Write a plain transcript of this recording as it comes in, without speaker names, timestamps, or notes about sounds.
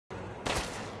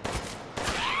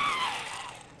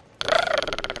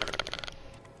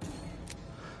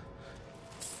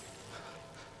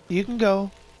You can go.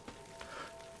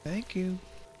 Thank you.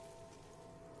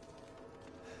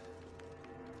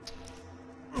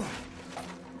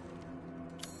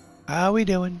 How we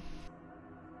doing?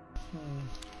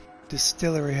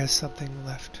 Distillery has something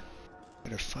left.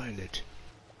 Better find it.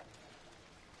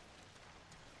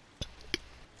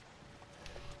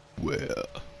 Where?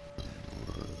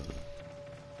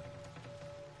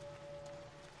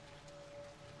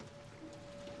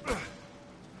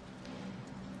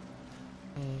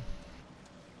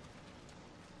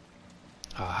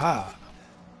 Aha.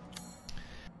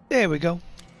 There we go.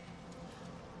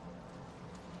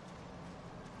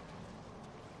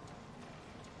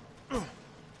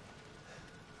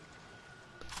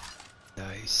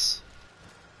 Nice.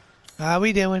 How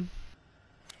we doing?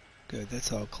 Good,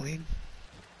 that's all clean.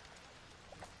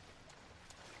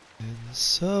 And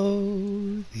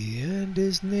so the end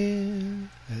is near,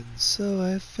 and so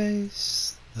I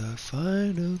face the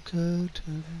final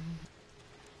curtain.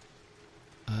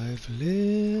 I've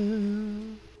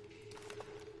lived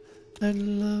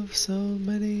and loved so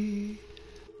many,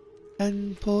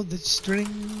 and pulled the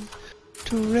string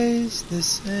to raise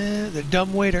this hand. The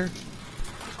dumb waiter.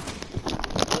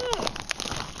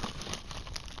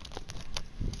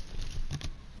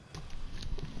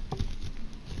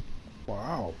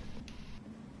 Wow.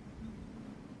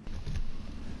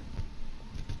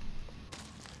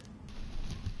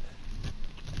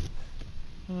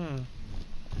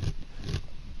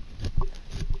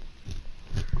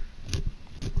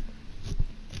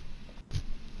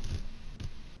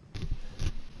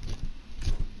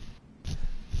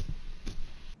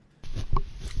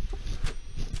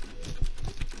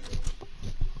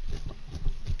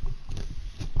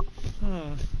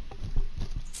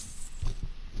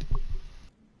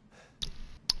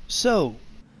 So,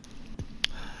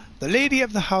 the lady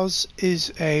of the house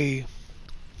is a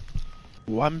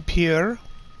vampire.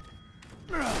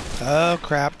 Oh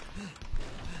crap.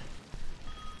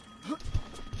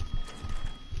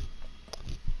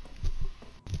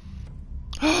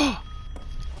 Ooh,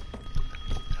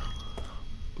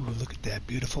 look at that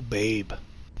beautiful babe.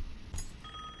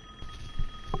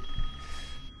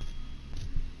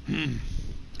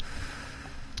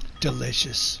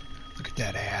 Delicious. Look at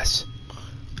that ass.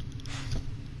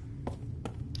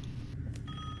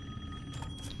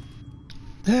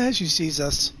 She sees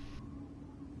us.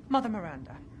 Mother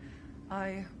Miranda,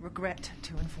 I regret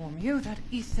to inform you that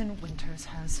Ethan Winters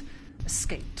has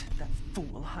escaped that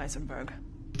fool Heisenberg.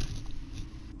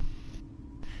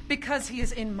 Because he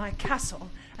is in my castle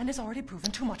and has already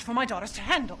proven too much for my daughters to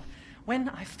handle. When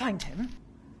I find him...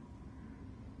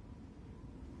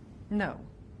 No,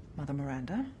 Mother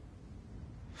Miranda.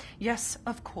 Yes,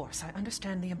 of course, I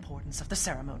understand the importance of the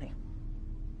ceremony.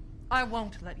 I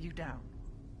won't let you down.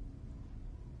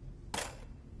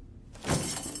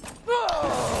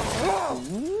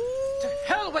 To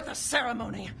hell with the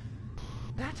ceremony!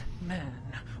 That man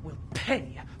will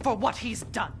pay for what he's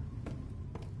done.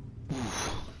 Ooh,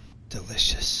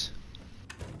 delicious.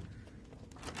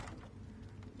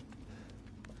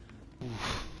 Ooh,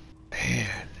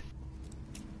 man.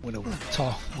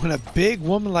 When a big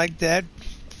woman like that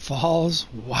falls,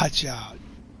 watch out.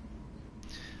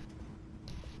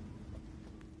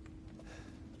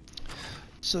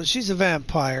 So she's a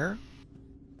vampire.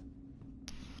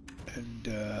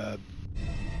 And,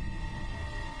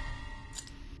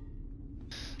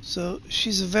 so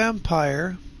she's a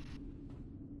vampire,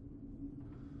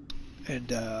 and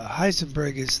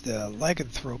Heisenberg is the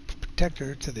lycanthrope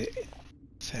protector to the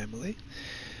family.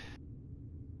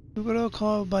 We would all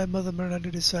call by Mother Miranda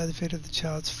to decide the fate of the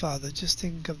child's father. Just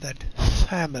think of that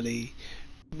family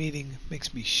meeting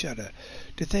makes me shudder.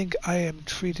 To think I am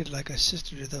treated like a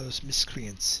sister to those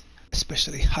miscreants.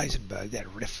 Especially Heisenberg, that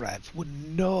riffraff, wouldn't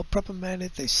know a proper man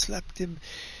if they slapped him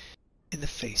in the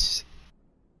face.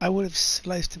 I would have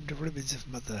sliced him to ribbons if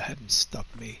Mother hadn't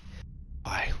stopped me.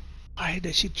 Why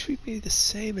does she treat me the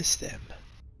same as them?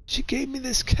 She gave me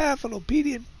this careful,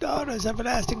 obedient daughter's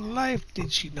everlasting life,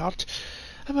 did she not?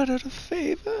 Am I not a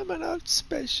favor? Am I not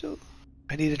special?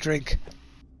 I need a drink.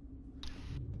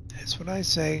 That's what I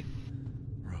say.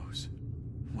 Rose,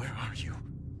 where are you?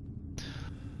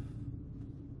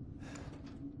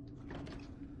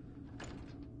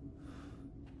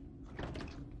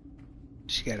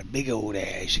 She got a big old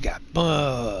ass. She got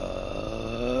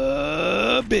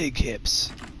big hips.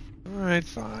 Alright,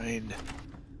 fine.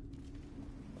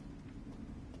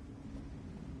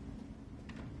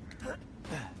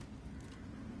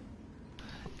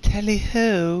 Tally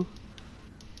ho.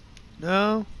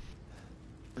 No?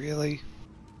 Really?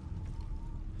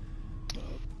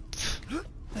 Oh,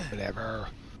 whatever.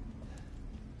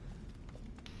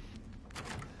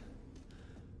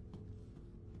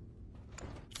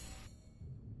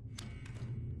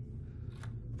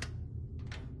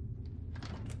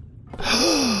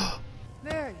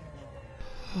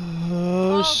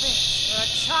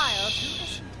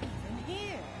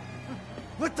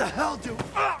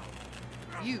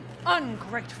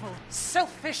 Ungrateful,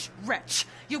 selfish wretch.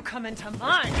 You come into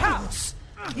my house.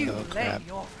 You lay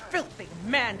your filthy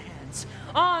man hands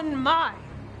on my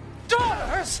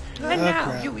daughters. And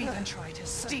now you even try to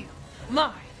steal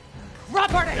my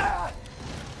property.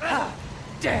 How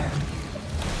dare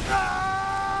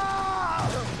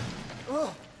you?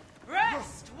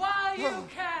 Rest while you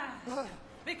can,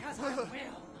 because I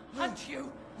will hunt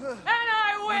you, and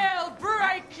I will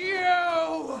break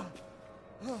you!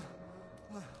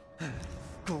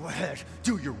 Go ahead,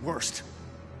 do your worst.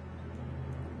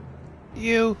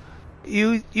 You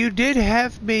did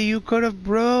have me. You could have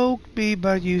broke me,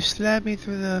 but you slammed me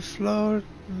through the floor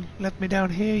and left me down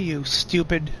here, you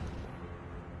stupid.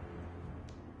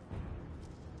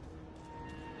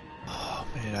 Oh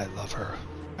man, I love her.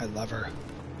 I love her.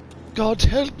 God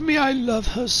help me, I love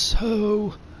her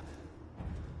so.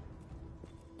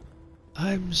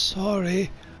 I'm sorry,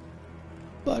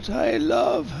 but I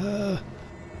love her.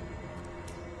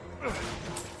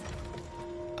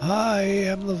 I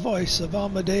am the voice of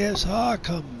Amadeus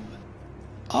Arkham.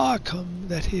 Arkham,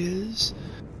 that is.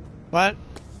 What?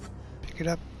 Pick it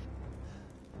up.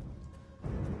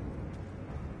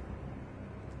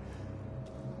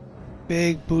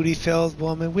 Big booty-filled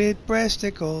woman with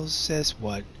breasticles says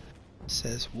what?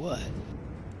 Says what?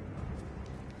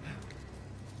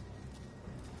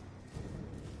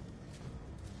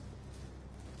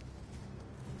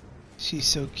 She's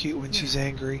so cute when she's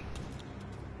angry.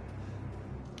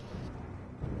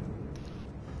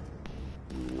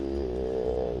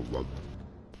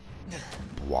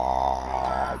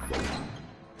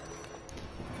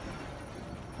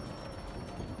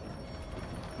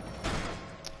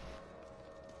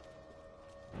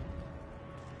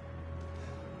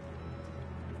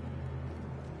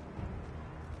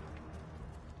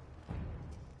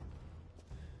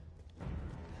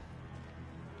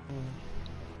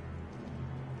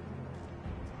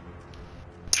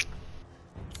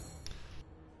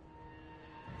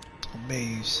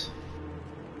 Maze.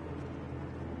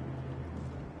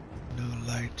 No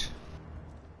light.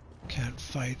 Can't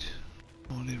fight.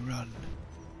 Only run.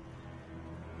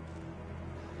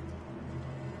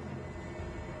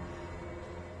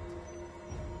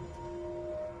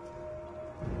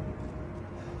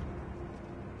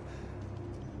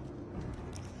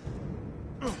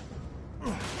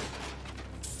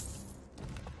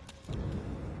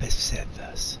 Best said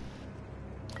thus.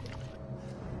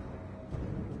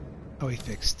 Oh, he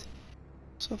fixed.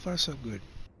 So far, so good.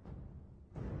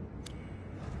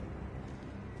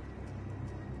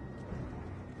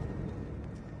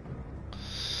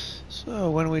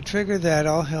 So, when we trigger that,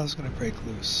 all hell's gonna break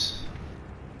loose.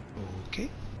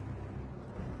 Okay.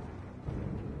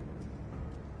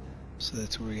 So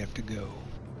that's where we have to go.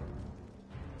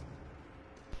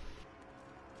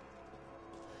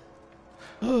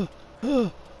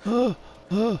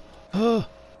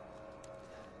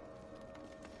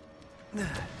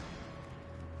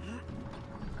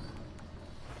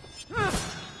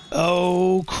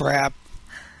 Oh, crap.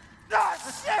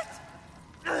 Oh, shit!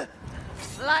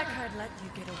 Like I'd let you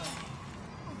get away.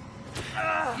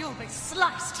 You'll be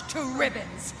sliced to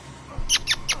ribbons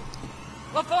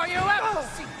before you ever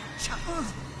see the child.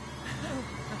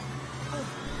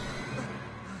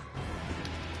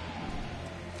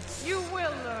 You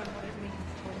will learn what it means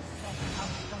to step out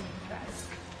from the desk.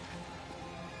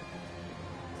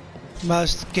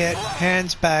 Must get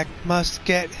hands back, must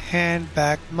get hand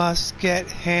back, must get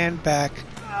hand back.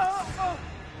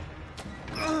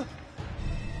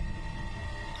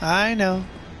 I know.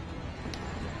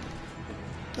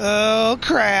 Oh,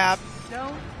 crap.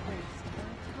 Don't waste your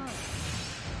time.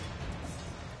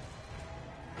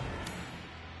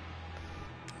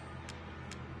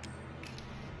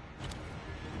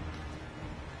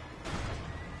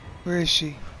 Where is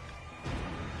she?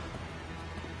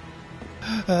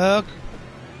 Oh,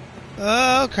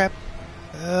 oh crap.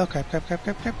 Oh, crap, crap, crap,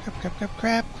 crap, crap, crap, crap, crap,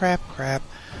 crap, crap, crap,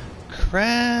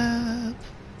 crap.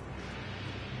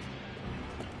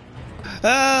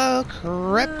 Oh,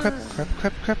 crap, crap, crap,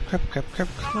 crap, crap, crap, crap, crap,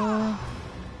 crap.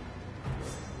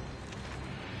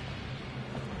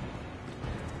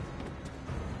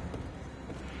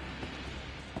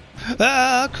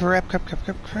 Oh, crap, crap, crap,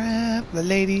 crap, crap. The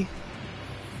lady.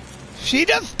 She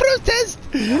does protest!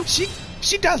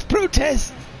 She does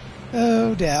protest!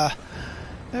 Oh dear.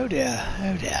 Oh dear.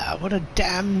 Oh dear. What a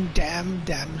damn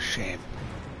shame.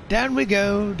 Down we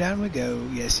go. Down we go.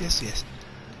 Yes, yes, yes.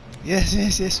 Yes,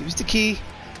 yes, yes. Use the key.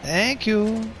 Thank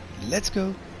you. Let's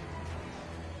go.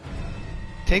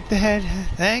 Take the head.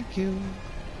 Thank you.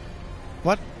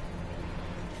 What?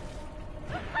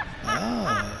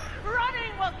 Oh.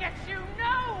 Running will get you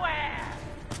nowhere.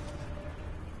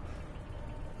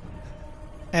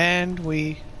 And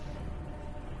we...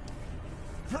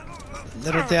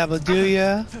 Little dabble do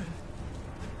ya.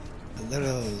 A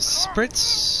little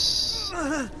spritz.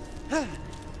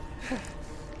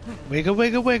 Wiggle,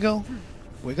 wiggle, wiggle.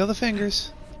 Wiggle the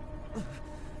fingers.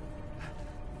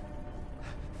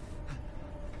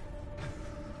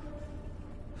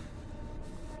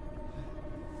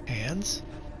 Hands.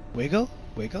 Wiggle,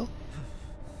 wiggle.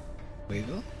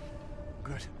 Wiggle.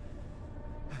 Good.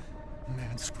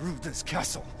 Man screwed this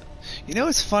castle. You know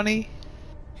what's funny?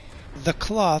 The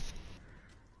cloth.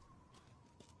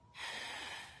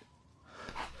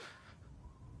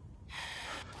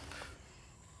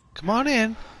 Come on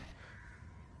in.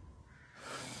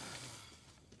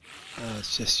 Oh,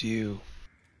 it's just you.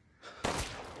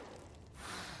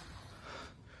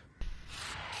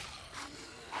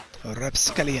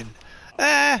 Rapscallion.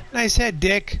 Ah, nice head,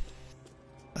 Dick.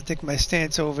 I'll take my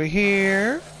stance over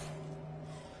here.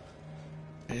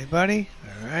 Anybody?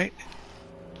 All right.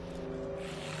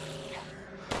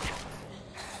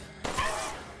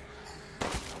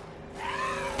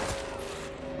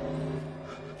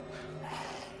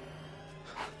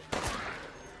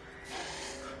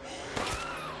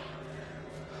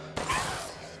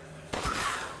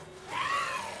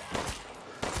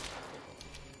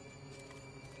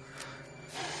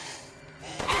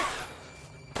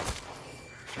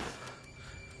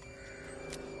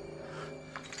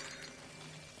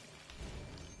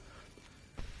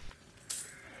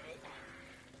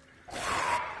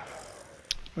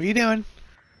 What are you doing?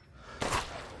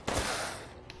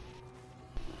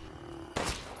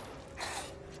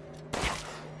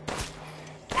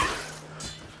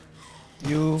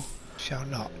 You shall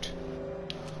not.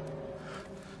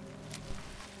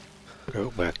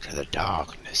 Go back to the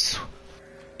darkness,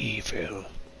 evil.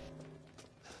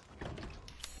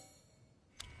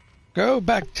 Go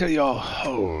back to your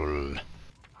hole.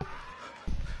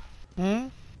 Hmm?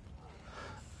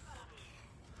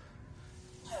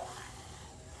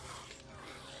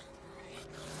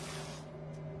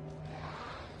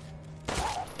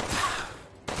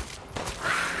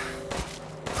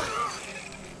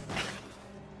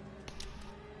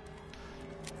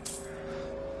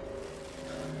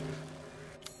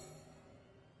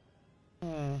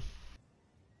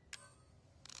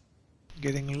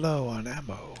 Getting low on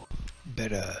ammo.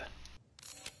 Better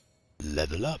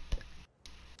level up.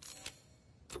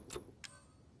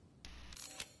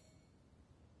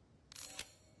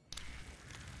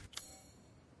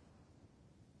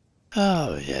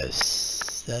 Oh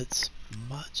yes, that's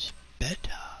much better.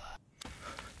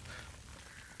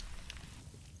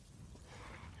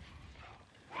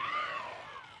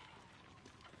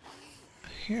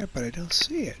 Here, but I don't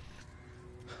see it.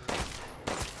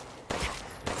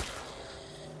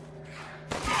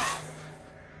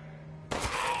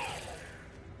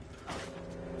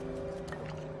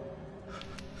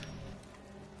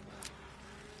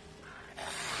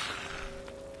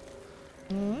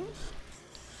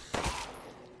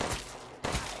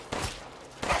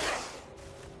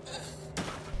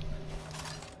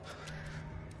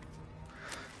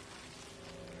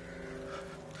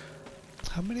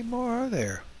 How many more are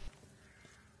there?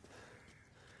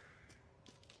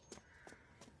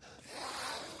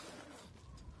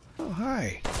 Oh,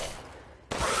 hi.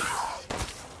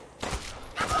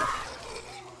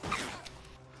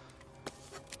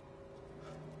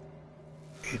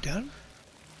 You done?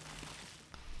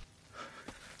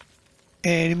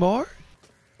 Any more?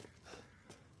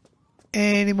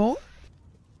 Any more?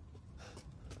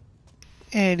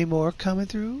 Any more coming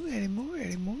through? Any more?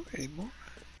 Any more? Any more?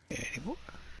 Any more?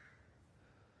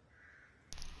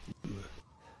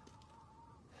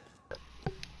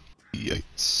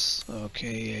 Yikes.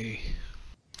 Okay.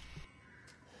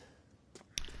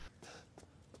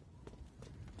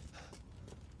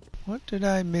 What did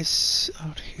I miss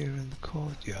out here in the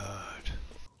courtyard?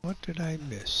 What did I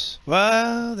miss?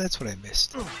 Well, that's what I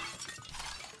missed. No,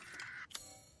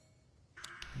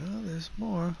 there's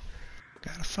more.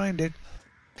 Gotta find it.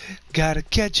 Gotta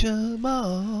catch 'em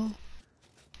all.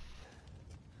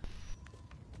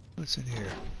 What's in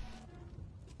here?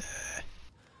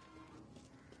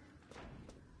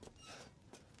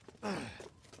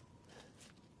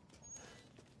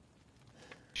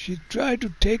 She tried to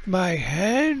take my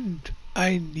hand.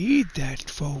 I need that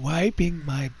for wiping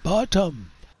my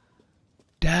bottom.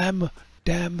 Damn,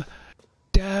 damn,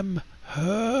 damn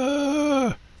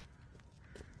her.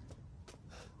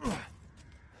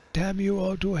 Damn you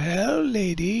all to hell,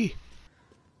 lady.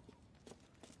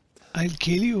 I'll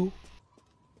kill you.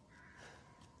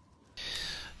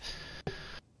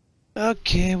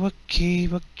 Okay, what key?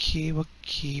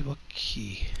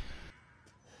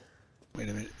 Wait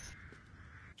a minute.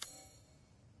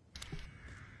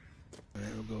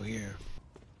 go here.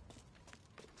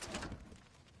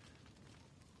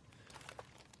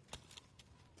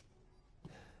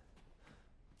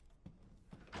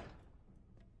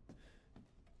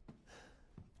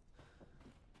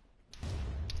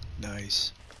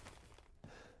 Nice.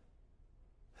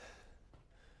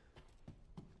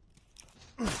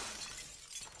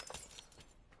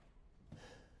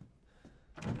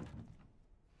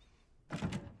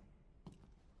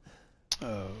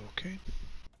 Okay.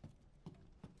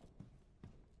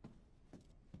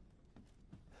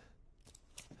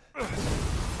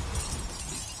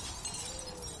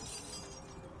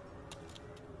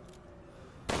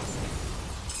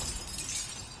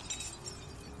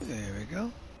 There we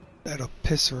go. That'll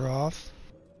piss her off.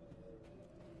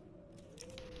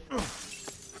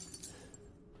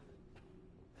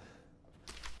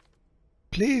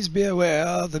 Please be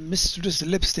aware the mistress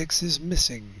lipsticks is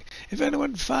missing. If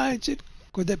anyone finds it,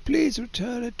 could they please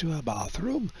return it to her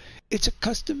bathroom? It's a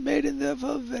custom made and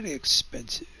therefore very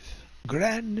expensive.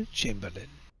 Grand Chamberlain.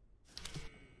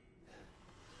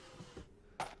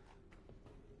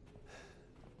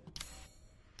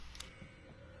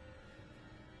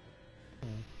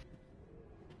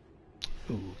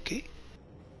 Okay.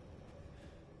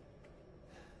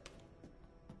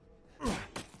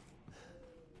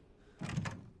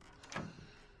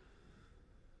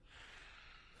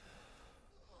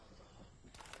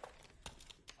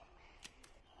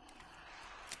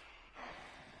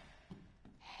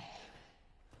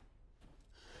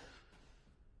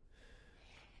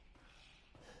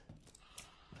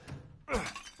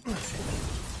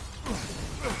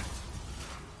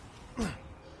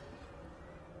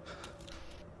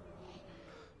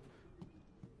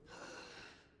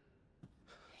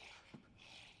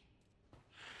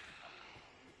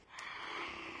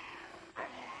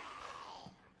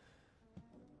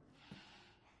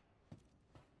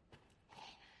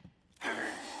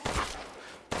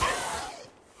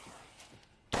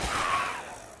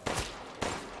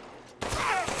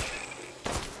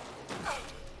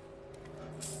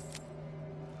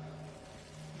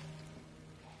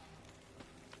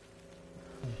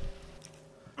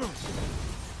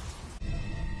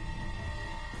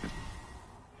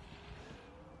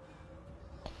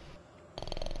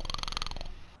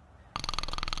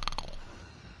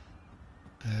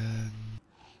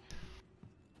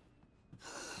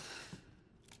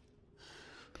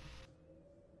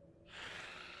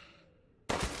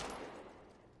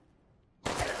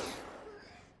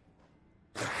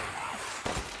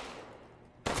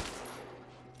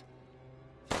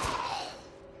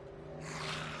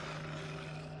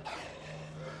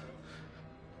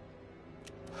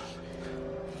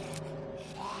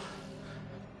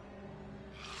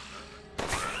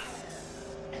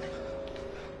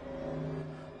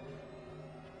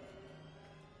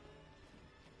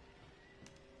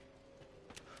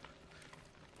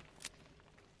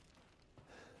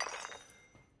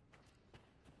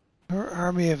 Her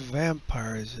army of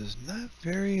vampires is not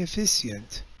very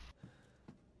efficient.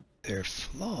 They're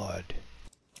flawed.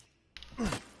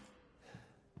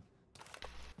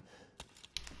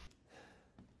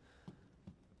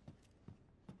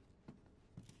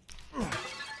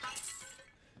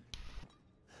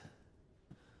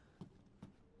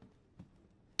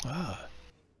 Ah.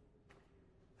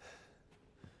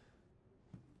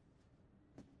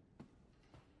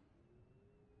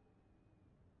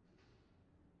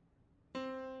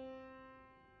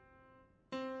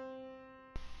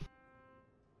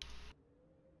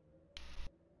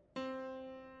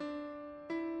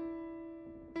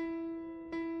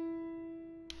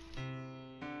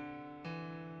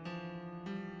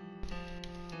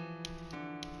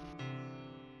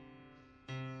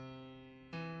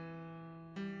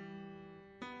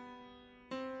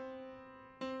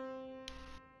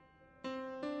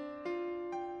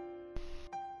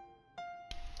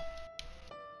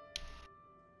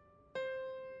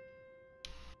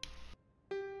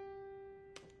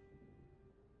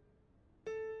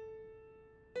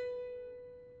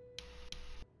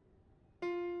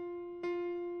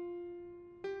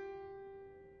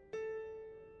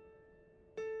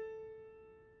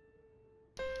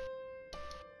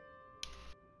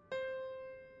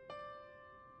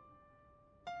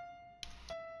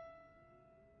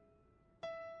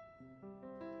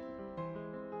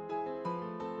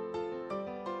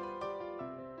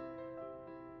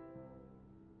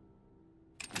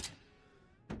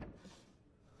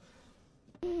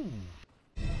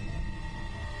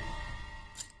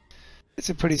 It's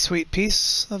a pretty sweet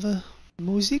piece of a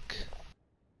music.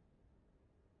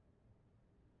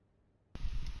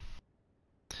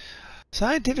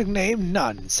 Scientific name,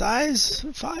 none. Size,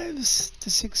 5 to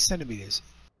 6 centimeters.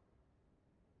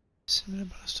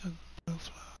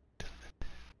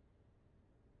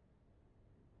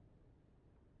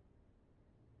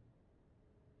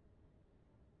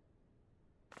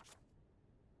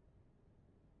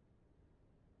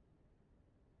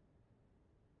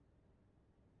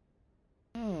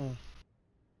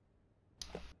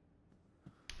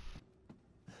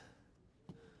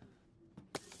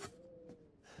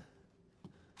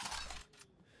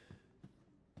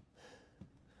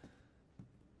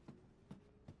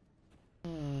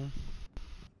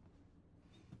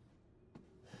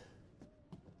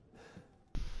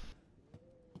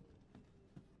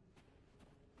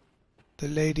 The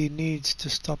lady needs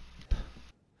to stop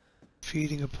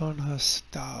feeding upon her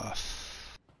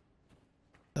staff.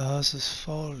 The house is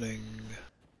falling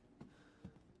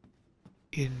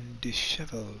in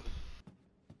dishevel.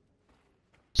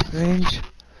 Strange.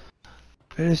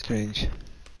 Very strange.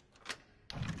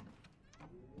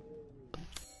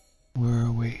 Where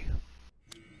are we?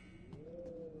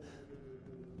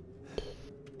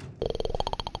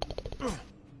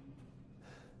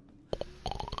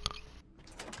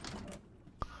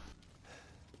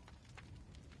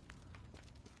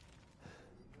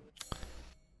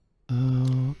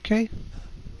 Okay.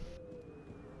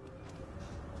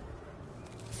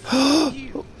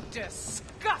 You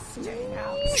disgusting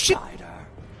outsider.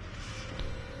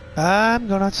 I'm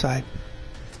going outside.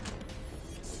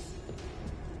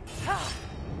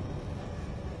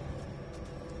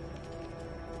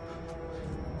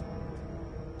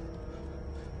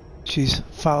 She's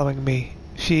following me.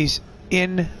 She's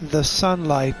in the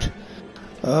sunlight.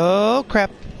 Oh,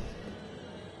 crap.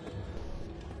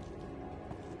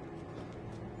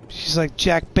 She's like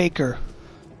Jack Baker.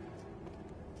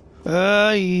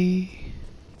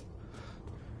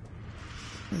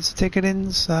 Let's take it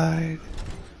inside.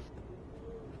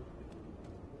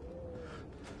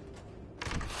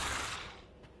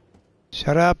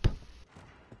 Shut up.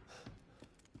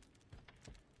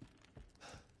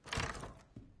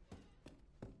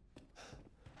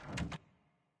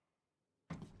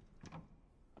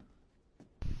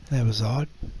 That was odd.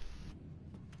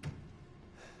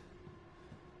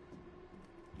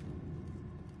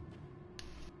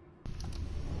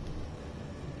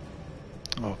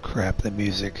 Oh crap, the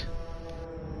music.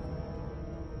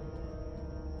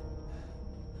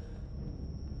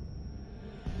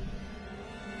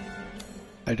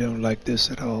 I don't like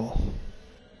this at all.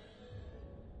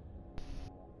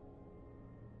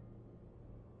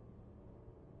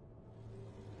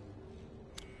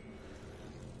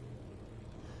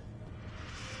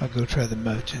 I'll go try the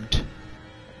merchant.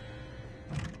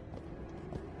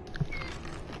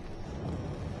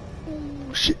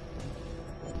 Oh shit.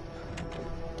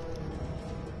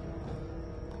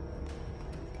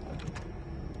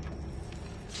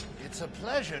 It's a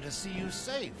pleasure to see you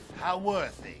safe. How were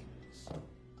things?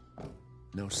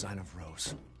 No sign of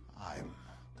Rose. I'm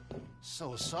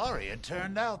so sorry it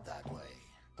turned out that way.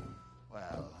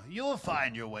 Well, you'll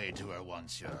find your way to her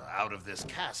once you're out of this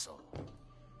castle.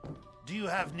 Do you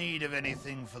have need of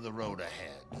anything for the road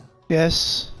ahead?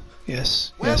 Yes.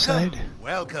 Yes. Yes, I do.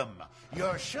 Welcome.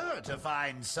 You're sure to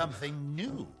find something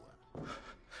new.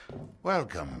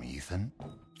 Welcome, Ethan.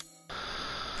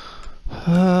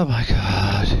 Oh my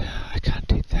god. I can't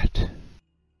take that.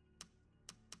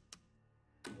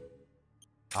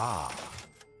 Ah.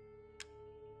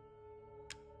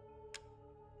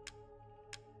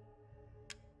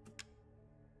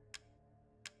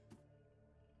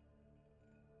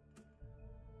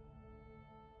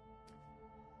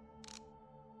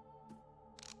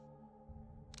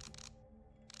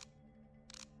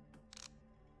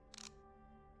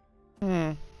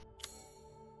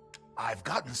 I've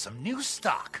gotten some new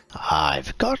stock.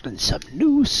 I've gotten some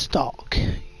new stock.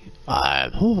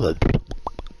 I'm over.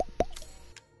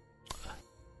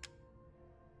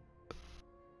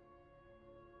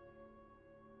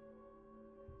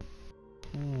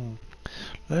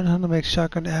 Learn how to make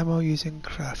shotgun ammo using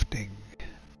crafting.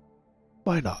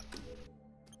 Why not?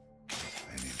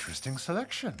 An interesting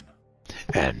selection.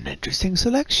 An interesting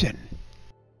selection.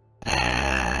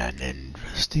 An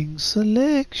interesting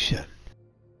selection.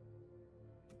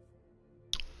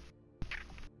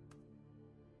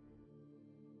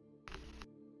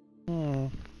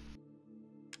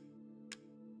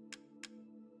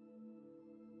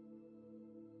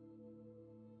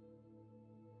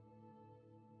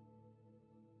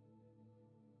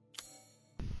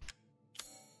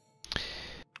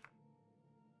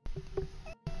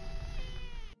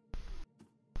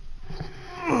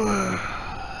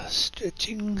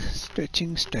 Stretching,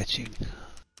 stretching, stretching.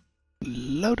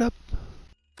 Load up.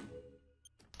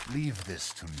 Leave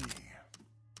this to me.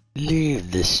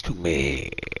 Leave this to me.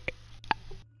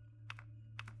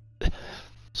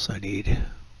 So I need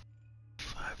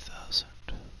 5,000.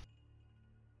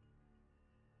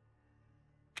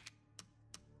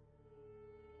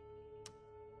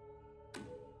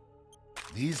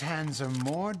 These hands are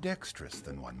more dexterous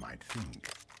than one might think.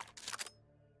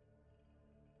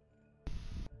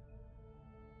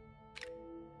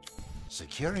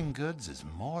 Securing goods is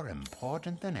more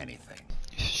important than anything.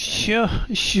 Sure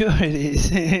it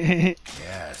is.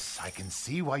 Yes, I can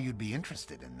see why you'd be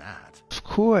interested in that. Of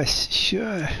course,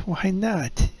 sure. Why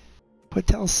not?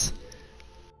 What else?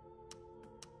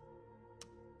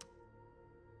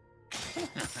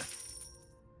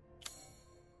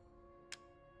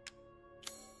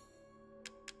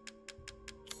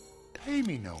 Pay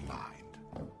me no mind.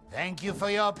 Thank you for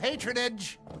your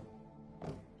patronage.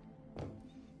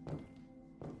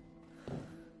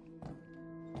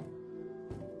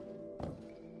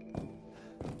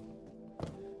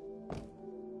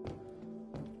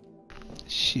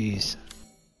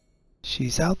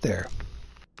 She's out there.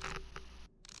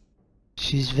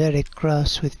 She's very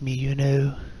cross with me, you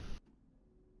know.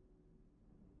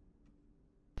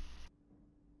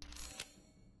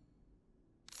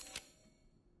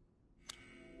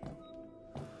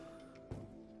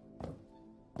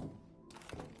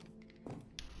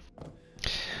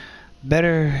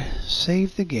 Better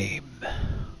save the game.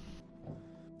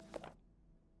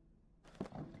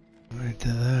 Right to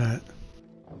that.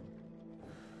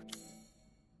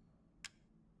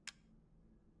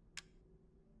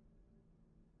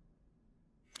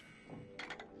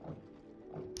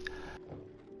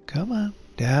 Come on,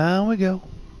 down we go.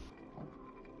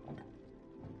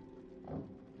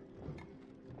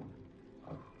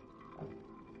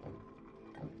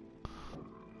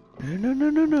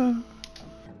 No.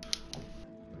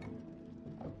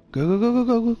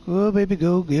 Go, baby,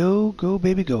 go,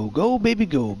 baby,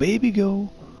 go, baby, go.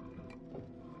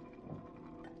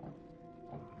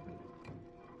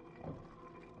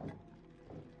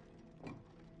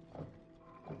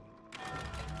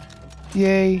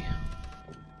 Yay.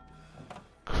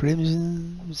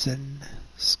 Crimson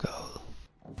Skull.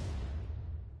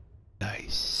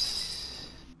 Nice.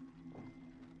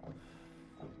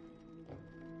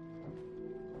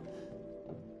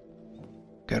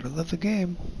 Gotta love the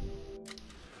game.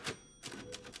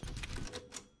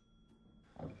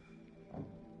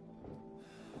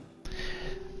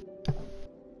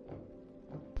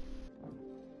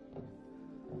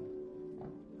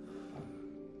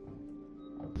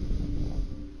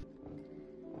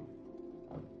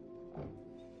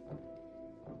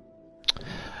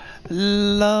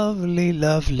 Lovely,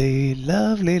 lovely,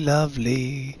 lovely,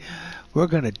 lovely. We're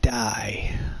gonna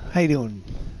die. How you doing?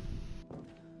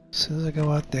 As soon as I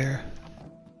go out there,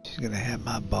 she's gonna have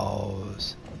my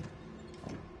balls.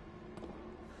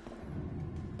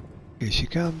 Here she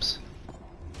comes.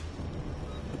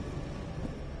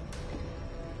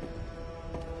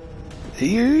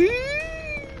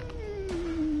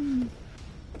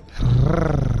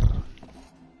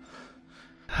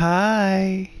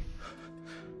 Hi.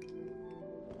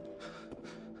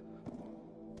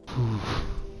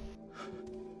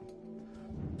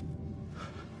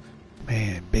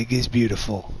 Man, big is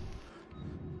beautiful.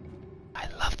 I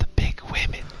love the big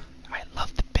women. I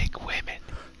love the big women.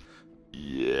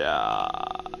 Yeah.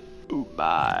 Oh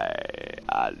my.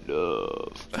 I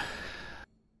love.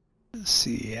 Let's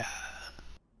see.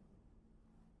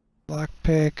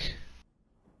 Lockpick.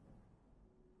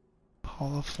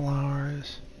 Hall of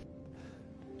Flowers.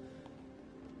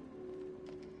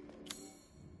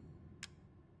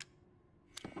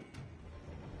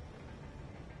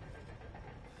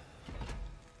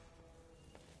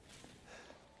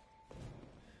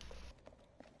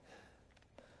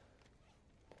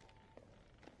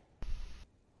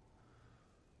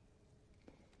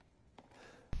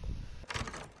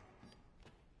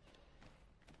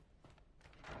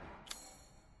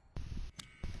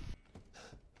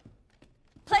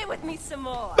 Play with me some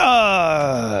more.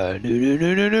 No.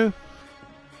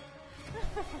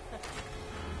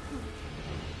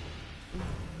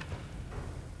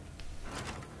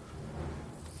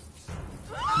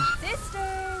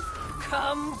 Sisters,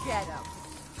 come get 'em.